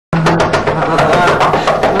Oh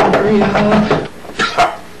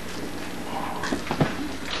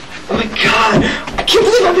my God! I can't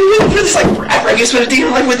believe I've been waiting for this like forever. I guess what a day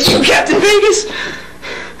in life with you, Captain Vegas.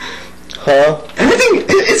 Huh? Everything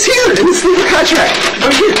is here in this legal contract.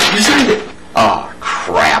 Oh, here, you signed it. Oh,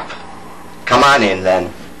 crap. Come on in,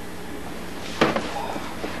 then.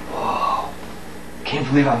 Whoa. Can't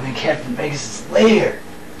believe I'm in Captain Vegas' lair.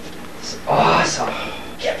 It's awesome.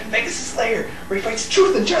 Captain Vegas' lair, where he fights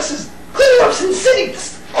truth and justice, cleaning up Sin City.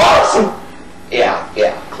 This is awesome.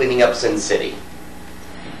 Yeah, cleaning up Sin City.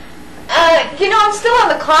 You know, I'm still on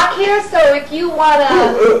the clock here, so if you wanna...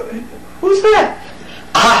 Who's that?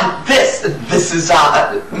 This is,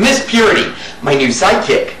 Miss Purity, my new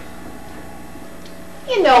sidekick.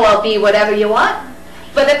 You know I'll be whatever you want.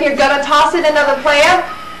 But if you're gonna toss in another player,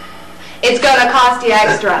 it's gonna cost you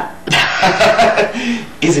extra.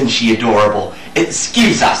 Isn't she adorable?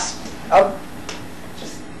 Excuse us.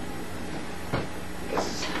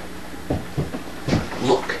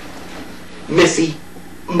 Look, Missy,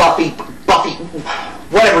 Muffy, Buffy,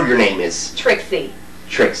 whatever your name is. Trixie.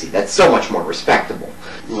 Trixie, that's so much more respectable.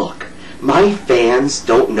 Look, my fans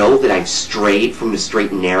don't know that I've strayed from the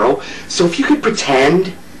straight and narrow, so if you could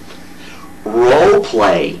pretend, role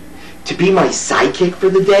play, to be my sidekick for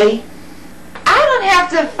the day. I don't have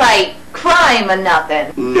to fight crime or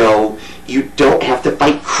nothing. No, you don't have to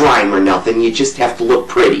fight crime or nothing, you just have to look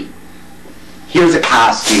pretty. Here's a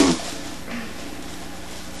costume.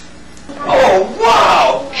 Oh,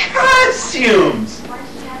 wow! Costumes!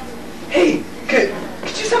 Hey, could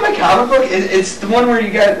you send my comic book? It's the one where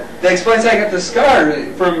that explains how I got the scar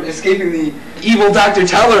from escaping the evil Dr.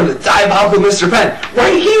 Teller and the diabolical Mr. Penn.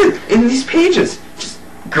 Right here, in these pages.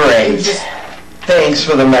 Great. Thanks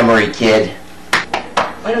for the memory, kid.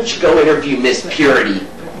 Why don't you go interview Miss Purity?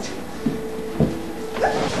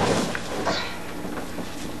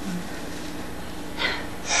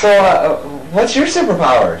 So, what's your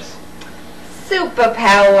superpowers?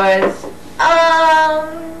 Superpowers.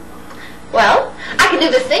 Well, I can do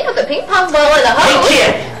this thing with a ping pong ball and a hose.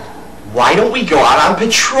 Hey, kid! Why don't we go out on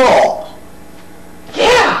patrol?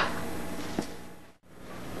 Yeah!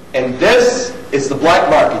 And this is the black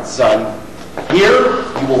market, son. Here,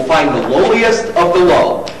 you will find the lowliest of the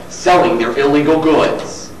low, selling their illegal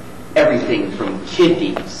goods. Everything from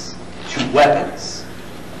kidneys, to weapons,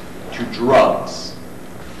 to drugs.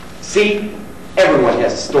 See? Everyone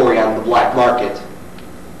has a story on the black market.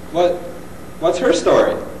 What's her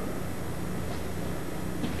story?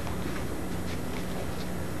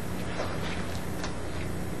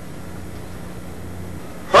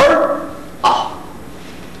 Her? Oh.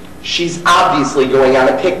 She's obviously going on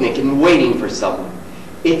a picnic and waiting for someone.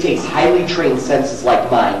 It takes highly trained senses like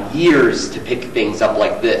mine years to pick things up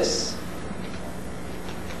like this.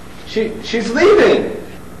 She's leaving!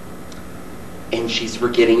 And she's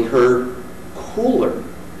forgetting her cooler.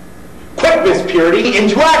 Quick, Miss Purity,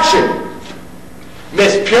 into action!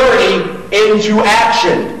 Miss Purity, into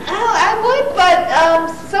action! Oh, I would, but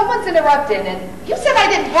someone's interrupting, and you said I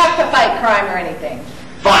didn't have to fight crime or anything.